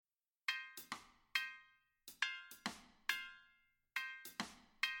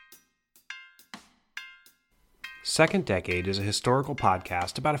Second Decade is a historical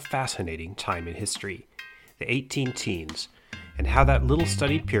podcast about a fascinating time in history, the 18 teens, and how that little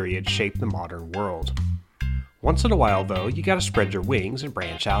studied period shaped the modern world. Once in a while, though, you gotta spread your wings and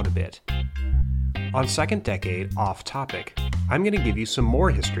branch out a bit. On Second Decade Off Topic, I'm going to give you some more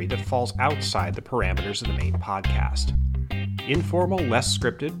history that falls outside the parameters of the main podcast. Informal, less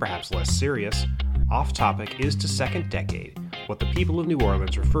scripted, perhaps less serious, Off Topic is to Second Decade what the people of New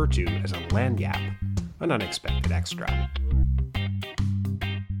Orleans refer to as a lagniappe, an unexpected extra.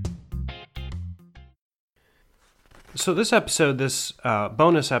 So this episode,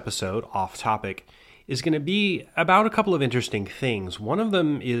 bonus episode, Off Topic, is going to be about a couple of interesting things. One of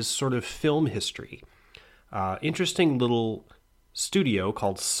them is sort of film history. Interesting little studio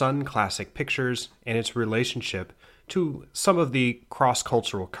called Sun Classic Pictures and its relationship to some of the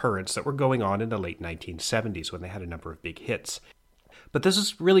cross-cultural currents that were going on in the late 1970s when they had a number of big hits. But this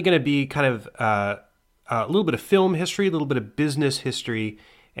is really going to be kind of a little bit of film history, a little bit of business history,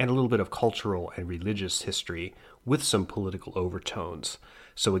 and a little bit of cultural and religious history with some political overtones.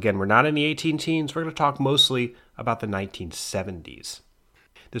 So again, we're not in the 18 teens. We're going to talk mostly about the 1970s.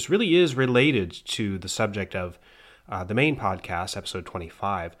 This really is related to the subject of the main podcast, episode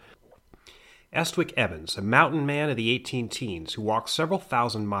 25. Estwick Evans, a mountain man of the 18 teens who walked several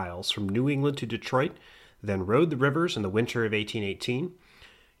thousand miles from New England to Detroit, then rode the rivers in the winter of 1818.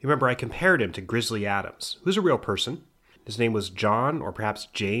 You remember I compared him to Grizzly Adams, who's a real person. His name was John, or perhaps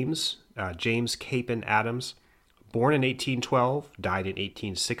James Capon Adams. Born in 1812, died in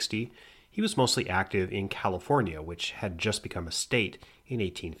 1860. He was mostly active in California, which had just become a state in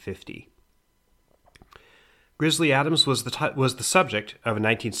 1850. Grizzly Adams was the subject of a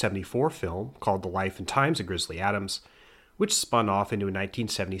 1974 film called The Life and Times of Grizzly Adams, which spun off into a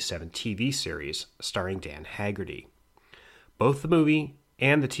 1977 TV series starring Dan Haggerty. Both the movie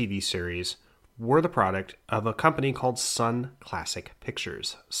and the TV series were the product of a company called Sun Classic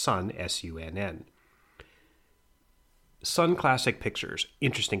Pictures, Sun, S-U-N-N. Sun Classic Pictures,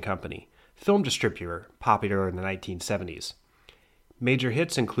 interesting company, film distributor, popular in the 1970s. Major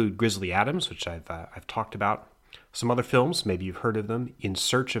hits include Grizzly Adams, which I've talked about. Some other films, maybe you've heard of them: In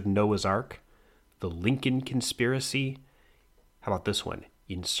Search of Noah's Ark, The Lincoln Conspiracy. How about this one?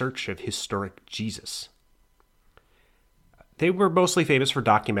 In Search of Historic Jesus. They were mostly famous for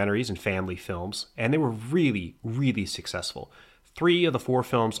documentaries and family films, and they were really, really successful. 3 of the 4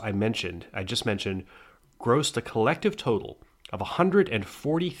 films I just mentioned, grossed a collective total of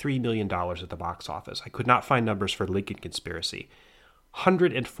 $143 million at the box office. I could not find numbers for Lincoln Conspiracy.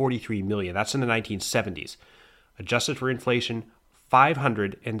 $143 million. That's in the 1970s. Adjusted for inflation,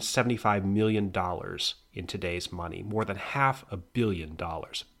 $575 million in today's money. More than $500 million.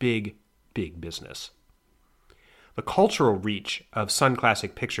 Big, big business. The cultural reach of Sun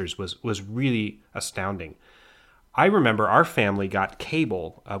Classic Pictures was really astounding. I remember our family got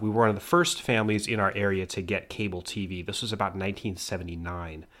cable. We were one of the first families in our area to get cable TV. This was about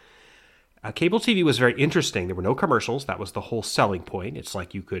 1979. Cable TV was very interesting. There were no commercials. That was the whole selling point. It's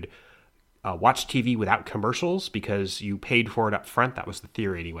like you could watch TV without commercials because you paid for it up front. That was the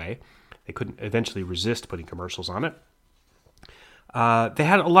theory anyway. They couldn't eventually resist putting commercials on it. They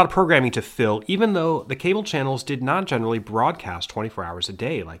had a lot of programming to fill, even though the cable channels did not generally broadcast 24 hours a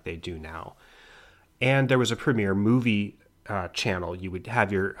day like they do now. And there was a premiere movie channel. You would have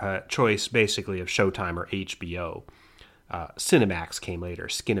your choice basically of Showtime or HBO. Cinemax came later,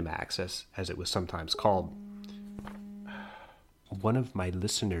 Skinemax as it was sometimes called. One of my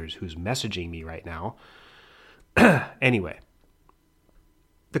listeners who's messaging me right now. Anyway,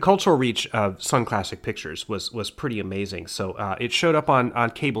 the cultural reach of Sun Classic Pictures was pretty amazing. So it showed up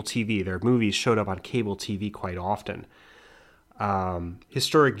on cable TV. Their movies showed up on cable TV quite often.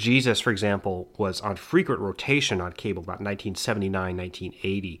 Historic Jesus, for example, was on frequent rotation on cable about 1979,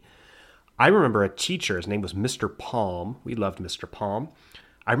 1980. I remember a teacher, his name was Mr. Palm. We loved Mr. Palm.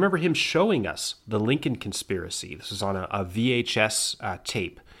 I remember him showing us The Lincoln Conspiracy. This was on a VHS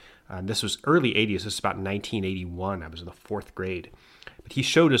tape. This was early 80s. This was about 1981. I was in the 4th grade. But he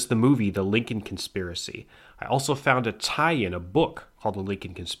showed us the movie The Lincoln Conspiracy. I also found a tie-in, a book called The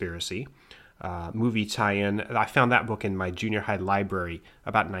Lincoln Conspiracy. Movie tie-in. I found that book in my junior high library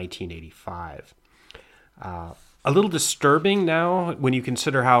about 1985. A little disturbing now when you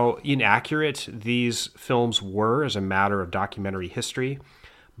consider how inaccurate these films were as a matter of documentary history.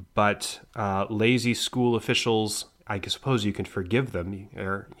 But lazy school officials, I suppose you can forgive them.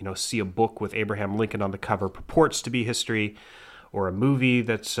 Or, see a book with Abraham Lincoln on the cover purports to be history, or a movie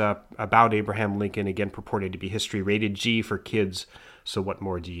that's about Abraham Lincoln, again purported to be history, rated G for kids. So what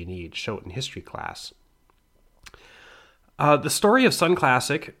more do you need? Show it in history class. The story of Sun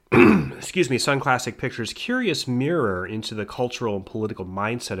Classic, Sun Classic Pictures' curious mirror into the cultural and political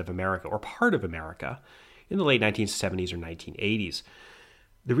mindset of America, or part of America, in the late 1970s or 1980s.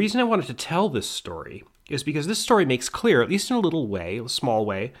 The reason I wanted to tell this story is because this story makes clear, at least in a little way, a small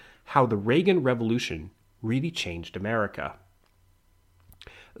way, how the Reagan Revolution really changed America.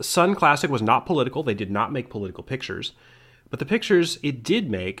 Sun Classic was not political. They did not make political pictures. But the pictures it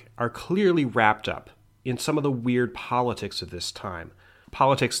did make are clearly wrapped up in some of the weird politics of this time,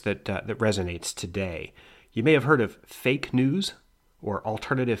 politics that resonates today. You may have heard of fake news or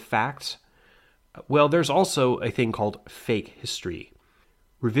alternative facts. Well, there's also a thing called fake history,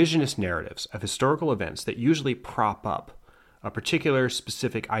 revisionist narratives of historical events that usually prop up a particular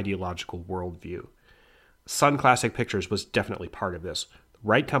specific ideological worldview. Sun Classic Pictures was definitely part of this.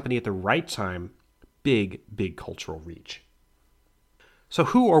 Right company at the right time, big, big cultural reach. So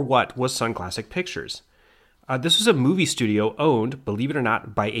who or what was Sun Classic Pictures? This was a movie studio owned, believe it or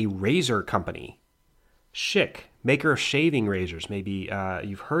not, by a razor company. Schick, maker of shaving razors. Maybe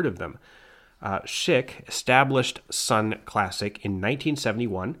you've heard of them. Schick established Sun Classic in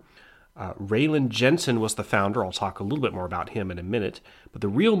 1971. Raylan Jensen was the founder. I'll talk a little bit more about him in a minute. But the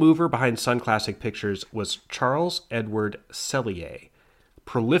real mover behind Sun Classic Pictures was Charles Edward Sellier,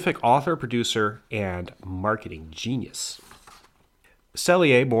 prolific author, producer, and marketing genius.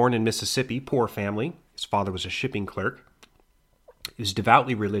 Sellier, born in Mississippi, poor family. His father was a shipping clerk. He was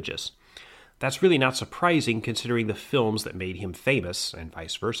devoutly religious. That's really not surprising considering the films that made him famous, and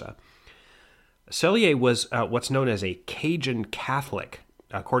vice versa. Sellier was what's known as a Cajun Catholic,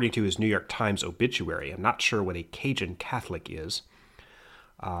 according to his New York Times obituary. I'm not sure what a Cajun Catholic is.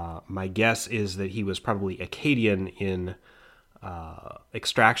 My guess is that he was probably Acadian in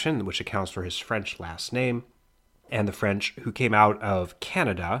extraction, which accounts for his French last name, and the French who came out of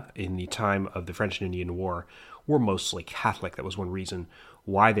Canada in the time of the French and Indian War were mostly Catholic. That was one reason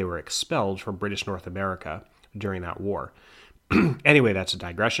why they were expelled from British North America during that war. Anyway, that's a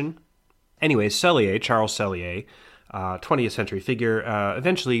digression. Anyway, Sellier, Charles Sellier, 20th century figure,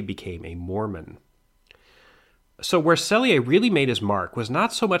 eventually became a Mormon. So where Sellier really made his mark was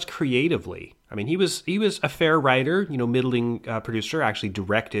not so much creatively. I mean, he was a fair writer, middling producer, actually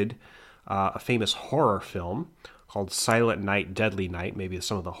directed a famous horror film called Silent Night, Deadly Night. Maybe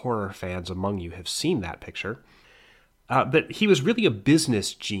some of the horror fans among you have seen that picture. But he was really a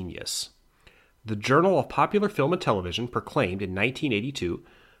business genius. The Journal of Popular Film and Television proclaimed in 1982,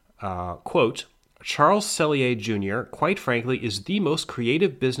 quote, Charles Sellier Jr., quite frankly, is the most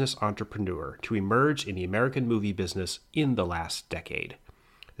creative business entrepreneur to emerge in the American movie business in the last decade.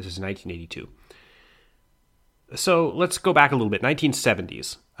 This is 1982. So let's go back a little bit.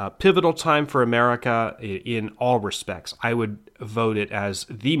 1970s, pivotal time for America in all respects. I would vote it as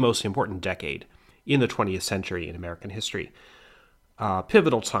the most important decade in the 20th century in American history.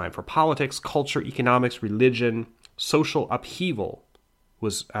 Pivotal time for politics, culture, economics, religion, social upheaval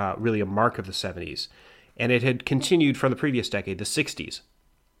was really a mark of the 70s. And it had continued from the previous decade, the 60s.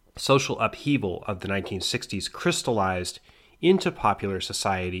 Social upheaval of the 1960s crystallized into popular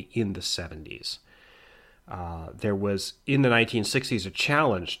society in the 70s. There was, in the 1960s, a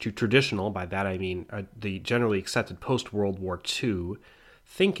challenge to traditional, by that I mean the generally accepted post-World War II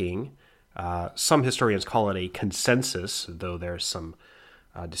thinking. Some historians call it a consensus, though there's some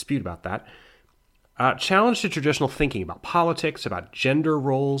dispute about that. Challenge to traditional thinking about politics, about gender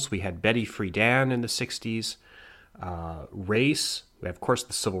roles. We had Betty Friedan in the 60s. Race. We have, of course,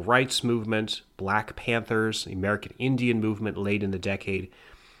 the Civil Rights Movement, Black Panthers, the American Indian Movement late in the decade.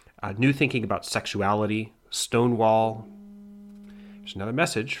 New thinking about sexuality, Stonewall. There's another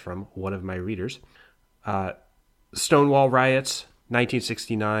message from one of my readers. Stonewall riots,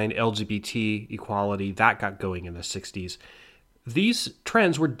 1969, LGBT equality, that got going in the 60s. These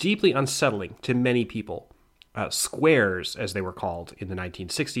trends were deeply unsettling to many people. Squares, as they were called in the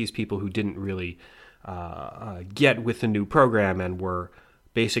 1960s, people who didn't really get with the new program and were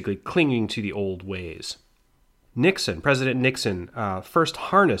basically clinging to the old ways. President Nixon, first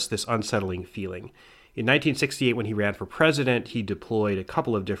harnessed this unsettling feeling. In 1968, when he ran for president, he deployed a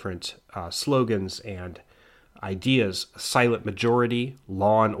couple of different slogans and ideas: silent majority,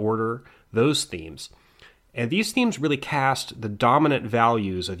 law and order, those themes. And these themes really cast the dominant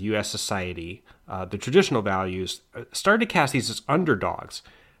values of U.S. society, the traditional values, started to cast these as underdogs,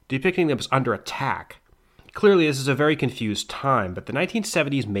 depicting them as under attack. Clearly, this is a very confused time, but the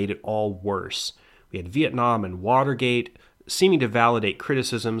 1970s made it all worse. We had Vietnam and Watergate seeming to validate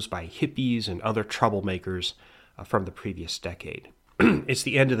criticisms by hippies and other troublemakers from the previous decade. It's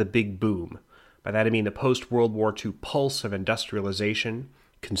the end of the big boom. By that I mean the post-World War II pulse of industrialization,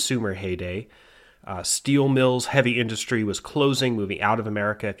 consumer heyday. Steel mills, heavy industry was closing, moving out of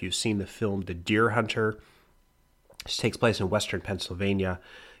America. If you've seen the film The Deer Hunter, this takes place in western Pennsylvania.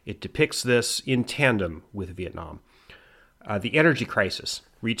 It depicts this in tandem with Vietnam. The energy crisis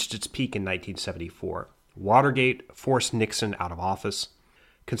reached its peak in 1974. Watergate forced Nixon out of office.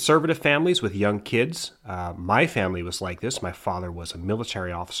 Conservative families with young kids. My family was like this. My father was a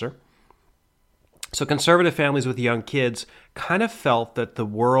military officer. So conservative families with young kids kind of felt that the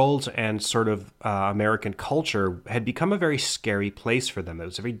world and sort of American culture had become a very scary place for them. It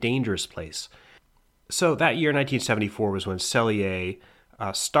was a very dangerous place. So that year, 1974, was when Sellier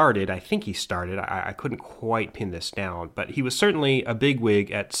started. I think he started. I couldn't quite pin this down, but he was certainly a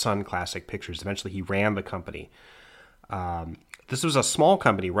bigwig at Sun Classic Pictures. Eventually, he ran the company. This was a small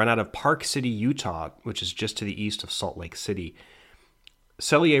company run out of Park City, Utah, which is just to the east of Salt Lake City.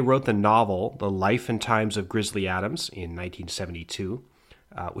 Sellier wrote the novel The Life and Times of Grizzly Adams in 1972,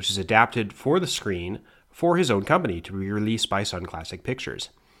 which is adapted for the screen for his own company to be released by Sun Classic Pictures.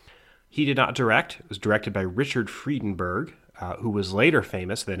 He did not direct. It was directed by Richard Friedenberg, who was later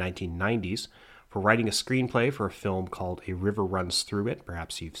famous in the 1990s for writing a screenplay for a film called A River Runs Through It.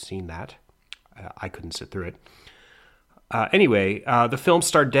 Perhaps you've seen that. I couldn't sit through it. Anyway, the film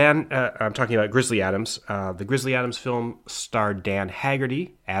starred I'm talking about Grizzly Adams. The Grizzly Adams film starred Dan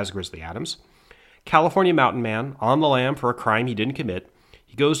Haggerty as Grizzly Adams. California mountain man, on the lam for a crime he didn't commit.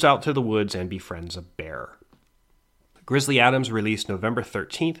 He goes out to the woods and befriends a bear. Grizzly Adams released November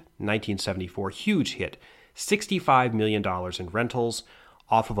 13th, 1974. Huge hit. $65 million in rentals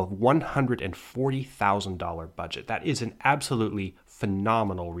off of a $140,000 budget. That is an absolutely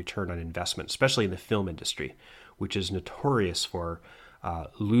phenomenal return on investment, especially in the film industry, which is notorious for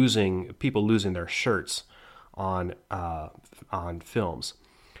people losing their shirts on films.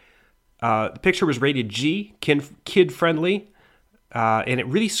 The picture was rated G, kid-friendly, and it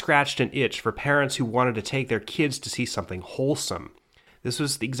really scratched an itch for parents who wanted to take their kids to see something wholesome. This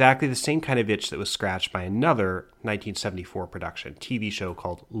was exactly the same kind of itch that was scratched by another 1974 production, TV show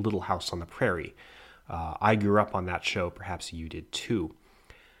called Little House on the Prairie. I grew up on that show. Perhaps you did too.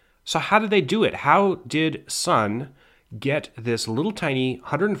 So how did they do it? How did Sun get this little tiny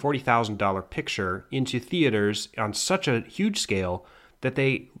 $140,000 picture into theaters on such a huge scale that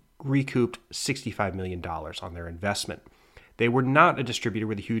they recouped $65 million on their investment? They were not a distributor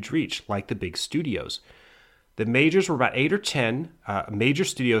with a huge reach like the big studios. The majors were about 8 or 10 major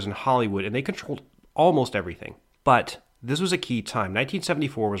studios in Hollywood, and they controlled almost everything. But this was a key time.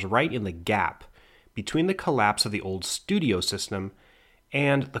 1974 was right in the gap between the collapse of the old studio system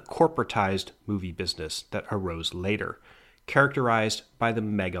and the corporatized movie business that arose later, characterized by the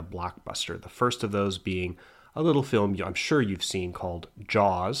mega blockbuster. The first of those being a little film I'm sure you've seen called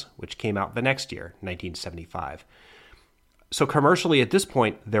Jaws, which came out the next year, 1975. So commercially, at this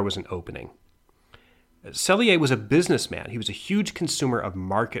point, there was an opening. Sellier was a businessman. He was a huge consumer of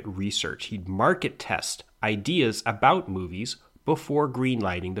market research. He'd market test ideas about movies before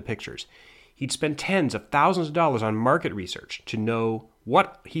greenlighting the pictures. He'd spend tens of thousands of dollars on market research to know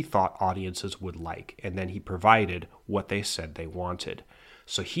what he thought audiences would like, and then he provided what they said they wanted.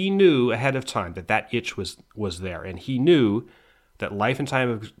 So he knew ahead of time that itch was there, and he knew that Life and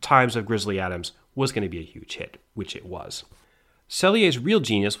Times of Grizzly Adams was going to be a huge hit, which it was. Sellier's real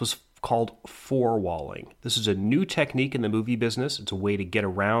genius was called four-walling. This is a new technique in the movie business. It's a way to get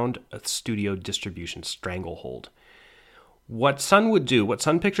around a studio distribution stranglehold. What Sun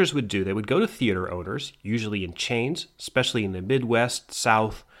Pictures would do, they would go to theater owners, usually in chains, especially in the Midwest,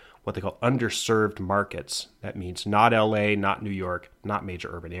 South, what they call underserved markets. That means not LA, not New York, not major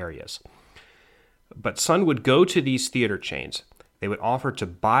urban areas. But Sun would go to these theater chains. They would offer to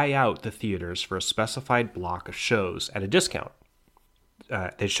buy out the theaters for a specified block of shows at a discount.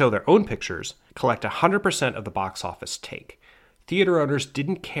 They'd show their own pictures, collect 100% of the box office take. Theater owners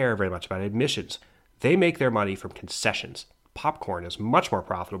didn't care very much about admissions. They make their money from concessions. Popcorn is much more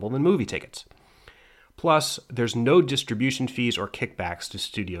profitable than movie tickets. Plus, there's no distribution fees or kickbacks to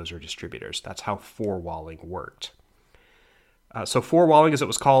studios or distributors. That's how four-walling worked. So four-walling, as it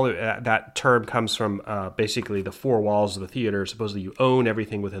was called, that term comes from basically the four walls of the theater. Supposedly you own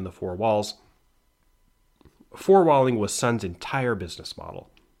everything within the four walls. Four-walling was Sun's entire business model.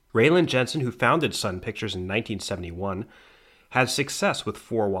 Raylan Jensen, who founded Sun Pictures in 1971, had success with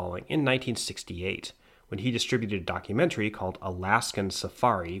four-walling in 1968 when he distributed a documentary called Alaskan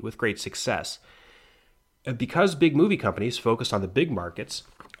Safari with great success. Because big movie companies focused on the big markets,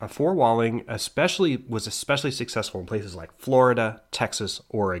 four-walling was especially successful in places like Florida, Texas,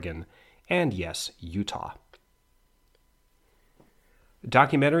 Oregon, and yes, Utah.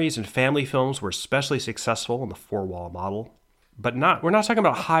 Documentaries and family films were especially successful in the four-wall model. but we're not talking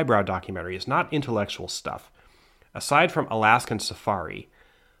about highbrow documentaries, not intellectual stuff. Aside from Alaskan Safari,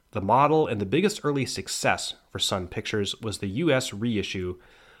 the model and the biggest early success for Sun Pictures was the U.S. reissue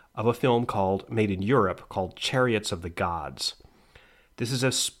of a film made in Europe called Chariots of the Gods. This is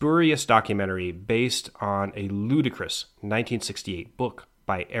a spurious documentary based on a ludicrous 1968 book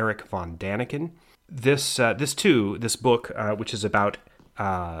by Eric von Daniken. This book, which is about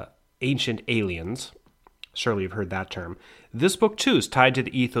ancient aliens, surely you've heard that term. This book, too, is tied to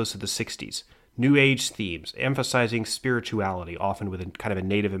the ethos of the 60s. New Age themes, emphasizing spirituality, often with a kind of a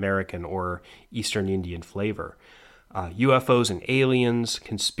Native American or Eastern Indian flavor. UFOs and aliens,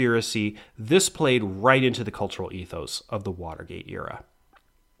 conspiracy, this played right into the cultural ethos of the Watergate era.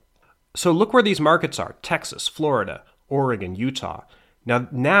 So look where these markets are: Texas, Florida, Oregon, Utah.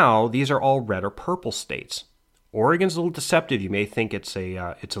 Now these are all red or purple states. Oregon's a little deceptive. You may think it's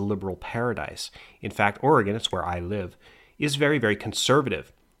a liberal paradise. In fact, Oregon, it's where I live, is very, very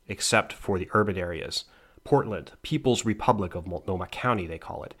conservative, except for the urban areas. Portland, People's Republic of Multnomah County, they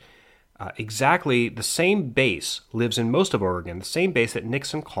call it. Exactly the same base lives in most of Oregon, the same base that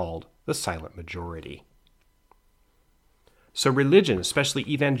Nixon called the silent majority. So religion, especially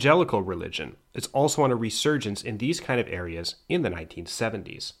evangelical religion, is also on a resurgence in these kind of areas in the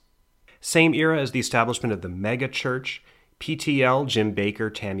 1970s. Same era as the establishment of the mega church, PTL, Jim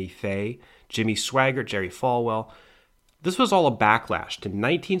Bakker, Tammy Faye, Jimmy Swaggart, Jerry Falwell. This was all a backlash to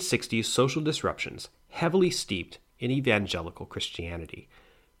 1960s social disruptions heavily steeped in evangelical Christianity.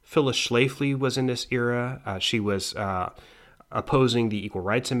 Phyllis Schlafly was in this era. She was opposing the Equal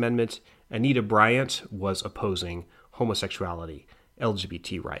Rights Amendment. Anita Bryant was opposing homosexuality,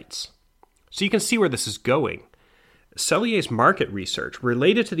 LGBT rights. So you can see where this is going. Sellier's market research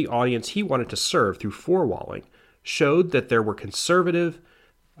related to the audience he wanted to serve through forewalling showed that there were conservative,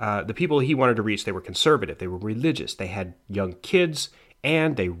 the people he wanted to reach, they were conservative, they were religious, they had young kids,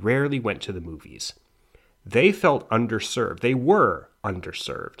 and they rarely went to the movies. They felt underserved. They were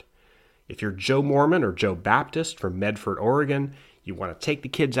underserved. If you're Joe Mormon or Joe Baptist from Medford, Oregon, you want to take the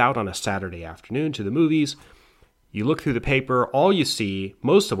kids out on a Saturday afternoon to the movies, you look through the paper, all you see,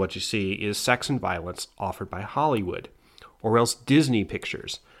 most of what you see, is sex and violence offered by Hollywood, or else Disney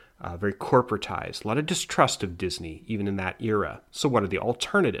pictures, very corporatized, a lot of distrust of Disney, even in that era. So what are the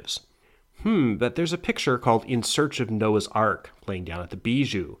alternatives? But there's a picture called In Search of Noah's Ark playing down at the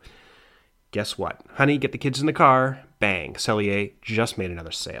Bijou. Guess what? Honey, get the kids in the car. Bang, Sellier just made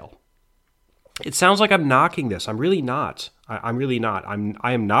another sale. It sounds like I'm knocking this. I'm really not. I'm really not.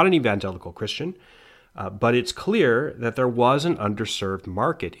 I am not an evangelical Christian, but it's clear that there was an underserved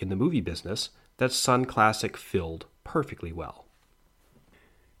market in the movie business that Sun Classic filled perfectly well.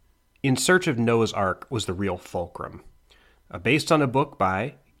 In Search of Noah's Ark was the real fulcrum. Based on a book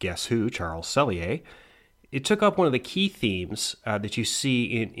by, guess who, Charles Sellier, it took up one of the key themes that you see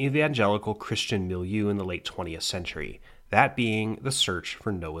in evangelical Christian milieu in the late 20th century, that being the search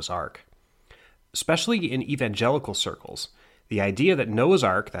for Noah's Ark. Especially in evangelical circles, the idea that Noah's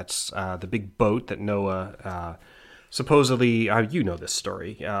Ark, that's the big boat that Noah supposedly, you know this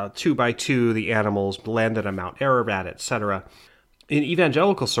story, 2 by 2, the animals landed on Mount Ararat, etc. In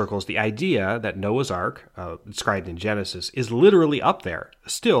evangelical circles, the idea that Noah's Ark, described in Genesis, is literally up there,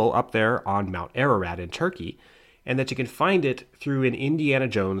 still up there on Mount Ararat in Turkey, and that you can find it through an Indiana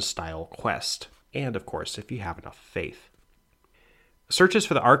Jones-style quest, and of course, if you have enough faith. Searches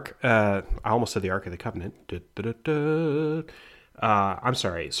for the Ark, I almost said the Ark of the Covenant.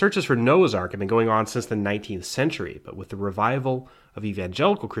 Searches for Noah's Ark have been going on since the 19th century, but with the revival of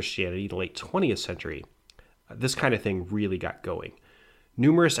evangelical Christianity in the late 20th century, this kind of thing really got going.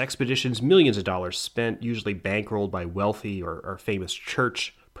 Numerous expeditions, millions of dollars spent, usually bankrolled by wealthy or famous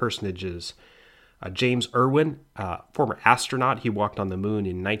church personages. James Irwin, former astronaut, he walked on the moon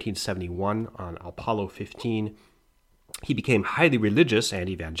in 1971 on Apollo 15. He became highly religious and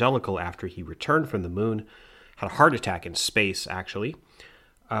evangelical after he returned from the moon, had a heart attack in space, actually.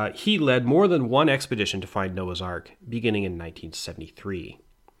 He led more than one expedition to find Noah's Ark, beginning in 1973.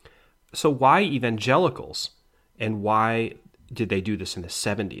 So why evangelicals? And why did they do this in the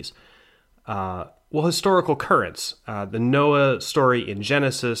 70s? Well, historical currents. The Noah story in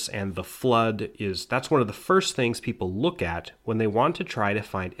Genesis and the flood that's one of the first things people look at when they want to try to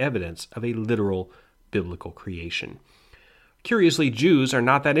find evidence of a literal biblical creation. Curiously, Jews are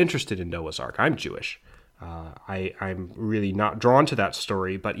not that interested in Noah's Ark. I'm Jewish. I'm really not drawn to that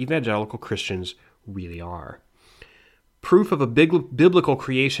story, but evangelical Christians really are. Proof of a biblical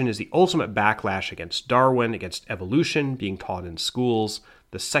creation is the ultimate backlash against Darwin, against evolution being taught in schools,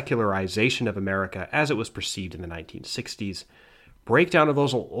 the secularization of America as it was perceived in the 1960s, breakdown of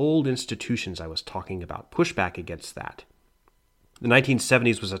those old institutions I was talking about, pushback against that. The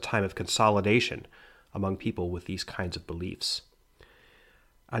 1970s was a time of consolidation among people with these kinds of beliefs.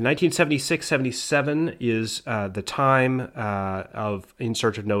 1976-77 is the time of In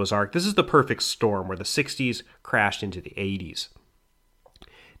Search of Noah's Ark. This is the perfect storm where the 60s crashed into the 80s.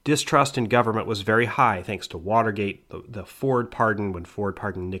 Distrust in government was very high thanks to Watergate, the Ford pardon when Ford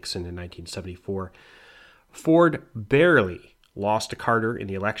pardoned Nixon in 1974. Ford barely lost to Carter in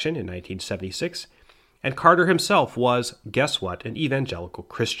the election in 1976, and Carter himself was, guess what, an evangelical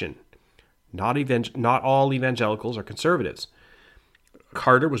Christian. Not all evangelicals are conservatives.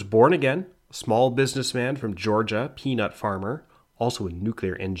 Carter was born again, a small businessman from Georgia, peanut farmer, also a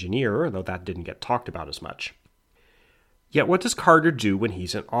nuclear engineer, though that didn't get talked about as much. Yet what does Carter do when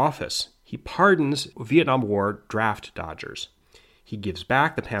he's in office? He pardons Vietnam War draft dodgers. He gives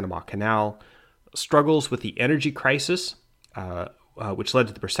back the Panama Canal, struggles with the energy crisis, which led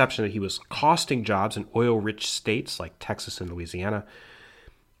to the perception that he was costing jobs in oil-rich states like Texas and Louisiana.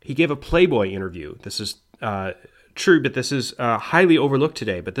 He gave a Playboy interview. This is true, but this is highly overlooked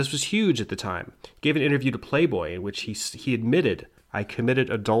today, but this was huge at the time. He gave an interview to Playboy in which he admitted, "I committed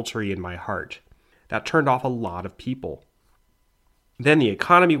adultery in my heart." That turned off a lot of people. Then the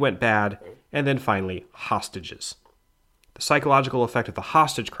economy went bad, and then finally, hostages. The psychological effect of the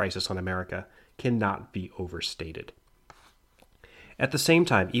hostage crisis on America cannot be overstated. At the same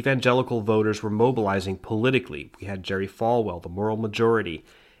time, evangelical voters were mobilizing politically. We had Jerry Falwell, the moral majority,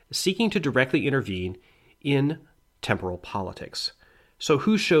 seeking to directly intervene in temporal politics. So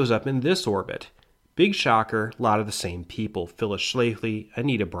who shows up in this orbit? Big shocker, a lot of the same people: Phyllis Schlafly,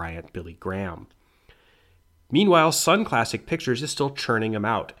 Anita Bryant, Billy Graham. Meanwhile, Sun Classic Pictures is still churning them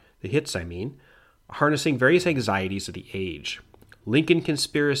out, the hits I mean, harnessing various anxieties of the age. Lincoln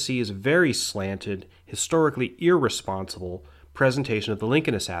Conspiracy is a very slanted, historically irresponsible presentation of the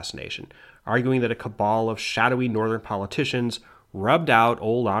Lincoln assassination, arguing that a cabal of shadowy northern politicians rubbed out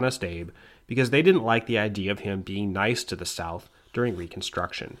old Honest Abe because they didn't like the idea of him being nice to the South during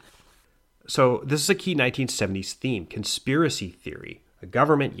Reconstruction. So this is a key 1970s theme: conspiracy theory, a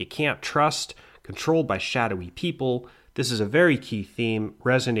government you can't trust, controlled by shadowy people. This is a very key theme,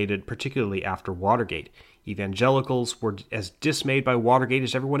 resonated particularly after Watergate. Evangelicals were as dismayed by Watergate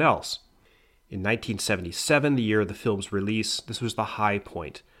as everyone else. In 1977, the year of the film's release, this was the high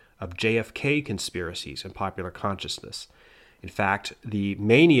point of JFK conspiracies in popular consciousness. In fact, the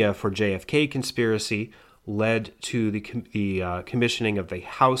mania for JFK conspiracy led to the commissioning of the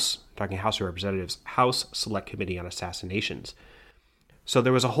House, talking House of Representatives, House Select Committee on Assassinations. So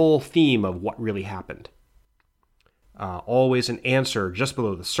there was a whole theme of what really happened. Always an answer just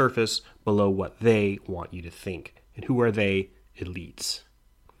below the surface, below what they want you to think. And who are they? Elites.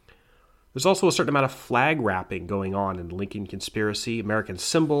 There's also a certain amount of flag wrapping going on in the Lincoln Conspiracy, American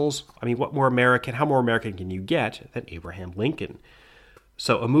symbols. I mean, how more American can you get than Abraham Lincoln?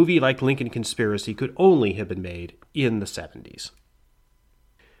 So a movie like Lincoln Conspiracy could only have been made in the 70s.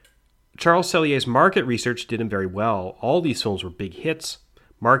 Charles Sellier's market research did him very well. All these films were big hits,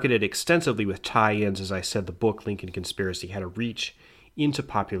 marketed extensively with tie-ins. As I said, the book Lincoln Conspiracy had a reach into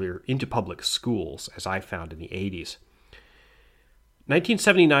public schools, as I found in the 80s.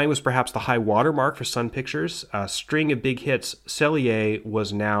 1979 was perhaps the high watermark for Sun Pictures. A string of big hits. Sellier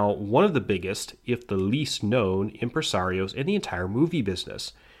was now one of the biggest, if the least known, impresarios in the entire movie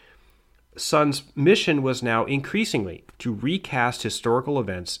business. Sun's mission was now increasingly to recast historical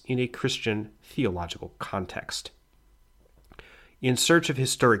events in a Christian theological context. In Search of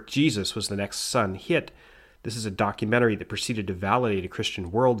Historic Jesus was the next Sun hit. This is a documentary that proceeded to validate a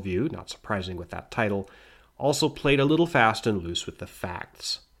Christian worldview, not surprising with that title. Also played a little fast and loose with the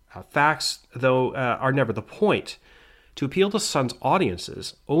facts. Facts, though, are never the point. To appeal to Sun's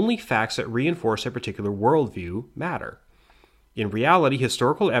audiences, only facts that reinforce a particular worldview matter. In reality,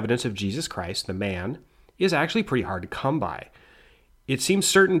 historical evidence of Jesus Christ, the man, is actually pretty hard to come by. It seems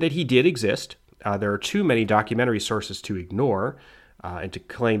certain that he did exist. There are too many documentary sources to ignore and to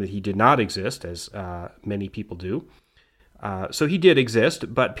claim that he did not exist, as many people do. So he did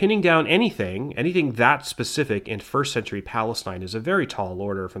exist, but pinning down anything that specific in first century Palestine is a very tall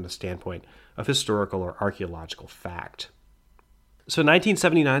order from the standpoint of historical or archaeological fact. So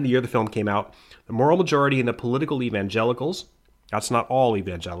 1979, the year the film came out, the moral majority and the political evangelicals, that's not all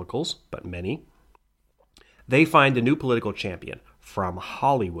evangelicals, but many, they find a new political champion from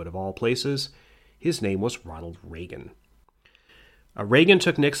Hollywood of all places. His name was Ronald Reagan. Reagan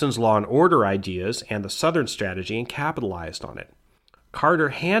took Nixon's law and order ideas and the Southern strategy and capitalized on it. Carter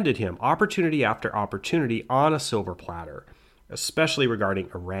handed him opportunity after opportunity on a silver platter, especially regarding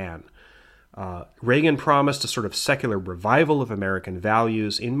Iran. Reagan promised a sort of secular revival of American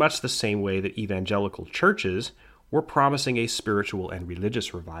values in much the same way that evangelical churches were promising a spiritual and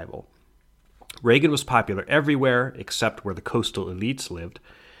religious revival. Reagan was popular everywhere except where the coastal elites lived,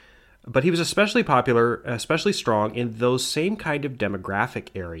 but he was especially strong in those same kind of demographic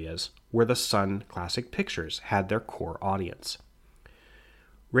areas where the Sun Classic Pictures had their core audience.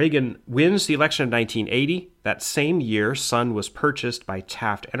 Reagan wins the election of 1980. That same year, Sun was purchased by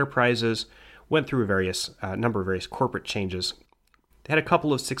Taft Enterprises, went through a number of various corporate changes. They had a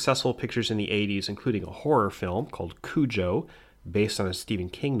couple of successful pictures in the 80s, including a horror film called Cujo, based on a Stephen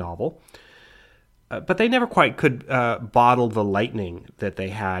King novel. But they never quite could bottle the lightning that they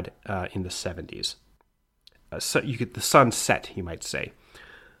had in the 70s. The Sun set, you might say.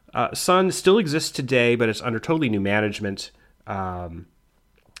 Sun still exists today, but it's under totally new management.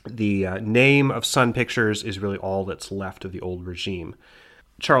 The name of Sun Pictures is really all that's left of the old regime.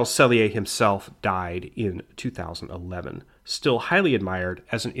 Charles Sellier himself died in 2011, still highly admired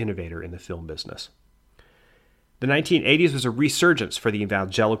as an innovator in the film business. The 1980s was a resurgence for the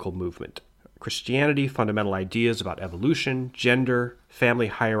evangelical movement. Christianity, fundamental ideas about evolution, gender, family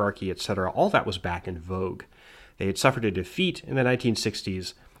hierarchy, etc., all that was back in vogue. They had suffered a defeat in the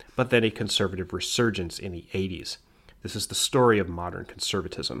 1960s, but then a conservative resurgence in the 80s. This is the story of modern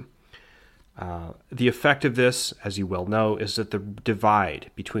conservatism. The effect of this, as you well know, is that the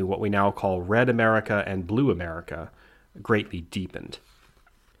divide between what we now call red America and blue America greatly deepened.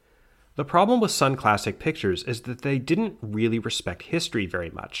 The problem with Sun Classic Pictures is that they didn't really respect history very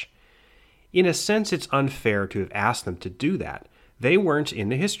much. In a sense, it's unfair to have asked them to do that. They weren't in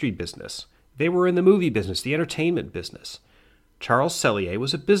the history business. They were in the movie business, the entertainment business. Charles Sellier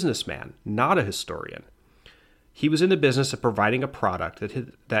was a businessman, not a historian. He was in the business of providing a product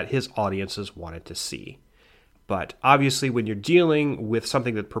that his audiences wanted to see. But obviously, when you're dealing with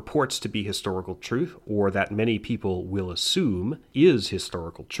something that purports to be historical truth, or that many people will assume is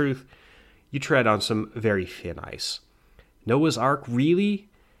historical truth, you tread on some very thin ice. Noah's Ark, really?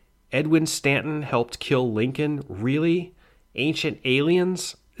 Edwin Stanton helped kill Lincoln? Really? Ancient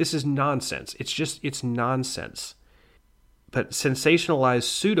aliens? This is nonsense. It's nonsense. But sensationalized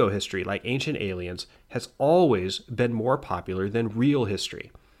pseudo-history like ancient aliens has always been more popular than real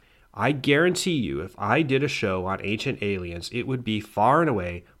history. I guarantee you, if I did a show on ancient aliens, it would be far and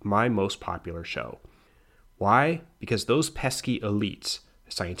away my most popular show. Why? Because those pesky elites,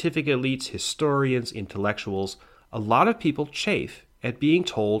 scientific elites, historians, intellectuals, a lot of people chafe at being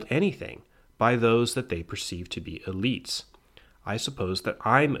told anything by those that they perceive to be elites. I suppose that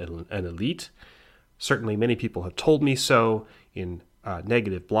I'm an elite. Certainly many people have told me so in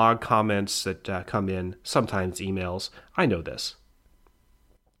negative blog comments that come in, sometimes emails. I know this.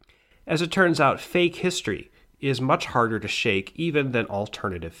 As it turns out, fake history is much harder to shake even than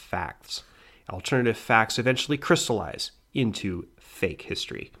alternative facts. Alternative facts eventually crystallize into fake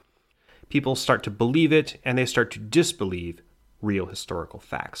history. People start to believe it, and they start to disbelieve real historical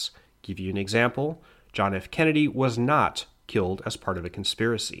facts. Give you an example. John F. Kennedy was not killed as part of a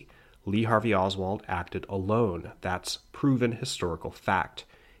conspiracy. Lee Harvey Oswald acted alone. That's proven historical fact.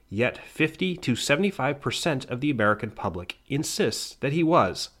 Yet 50 to 75% of the American public insists that he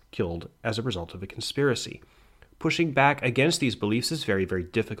was killed as a result of a conspiracy. Pushing back against these beliefs is very, very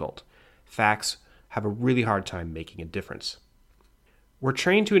difficult. Facts have a really hard time making a difference. We're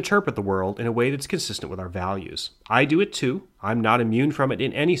trained to interpret the world in a way that's consistent with our values. I do it too. I'm not immune from it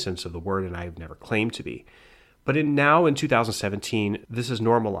in any sense of the word, and I've never claimed to be. But in 2017, this is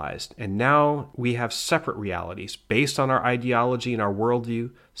normalized, and now we have separate realities based on our ideology and our worldview,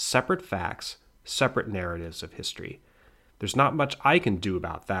 separate facts, separate narratives of history. There's not much I can do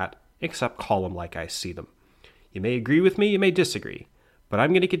about that, except call them like I see them. You may agree with me, you may disagree, but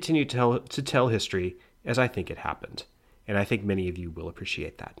I'm going to continue to tell history as I think it happened. And I think many of you will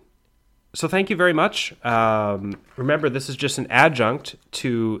appreciate that. So thank you very much. Remember, this is just an adjunct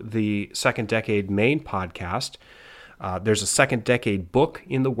to the Second Decade main podcast. There's a Second Decade book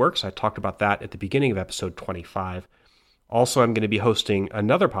in the works. I talked about that at the beginning of episode 25. Also, I'm going to be hosting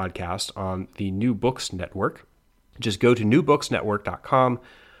another podcast on the New Books Network. Just go to newbooksnetwork.com,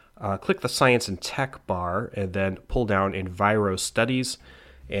 click the Science and Tech bar, and then pull down Enviro Studies.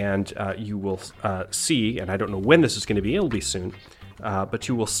 And you will see, and I don't know when this is going to be, it'll be soon, but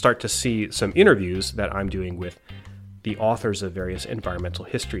you will start to see some interviews that I'm doing with the authors of various environmental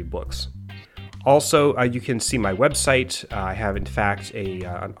history books. Also, you can see my website. I have, in fact,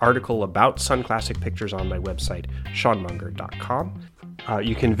 an article about Sun Classic Pictures on my website, seanmunger.com.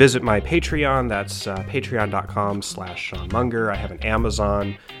 You can visit my Patreon. That's patreon.com/seanmunger. I have a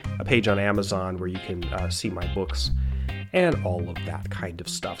page on Amazon where you can see my books. and all of that kind of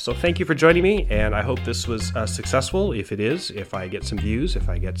stuff. So thank you for joining me, and I hope this was successful. If it is, if I get some views, if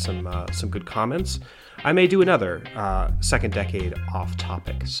I get some good comments, I may do another second decade off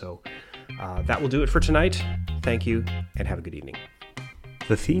topic. So that will do it for tonight. Thank you, and have a good evening.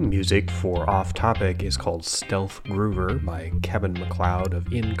 The theme music for Off Topic is called Stealth Groover by Kevin MacLeod of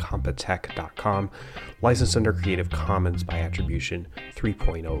Incompetech.com, licensed under Creative Commons by Attribution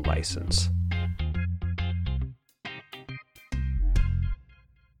 3.0 license.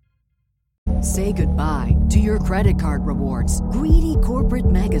 Say goodbye to your credit card rewards. Greedy corporate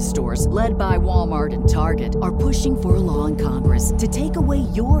mega stores, led by Walmart and Target, are pushing for a law in Congress to take away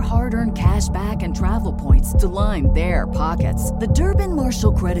your hard-earned cash back and travel points to line their pockets. The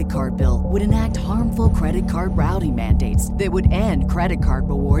Durbin-Marshall credit card bill would enact harmful credit card routing mandates that would end credit card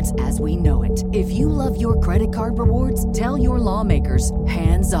rewards as we know it. If you love your credit card rewards, tell your lawmakers,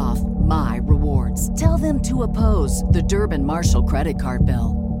 hands off my rewards. Tell them to oppose the Durbin-Marshall credit card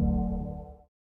bill.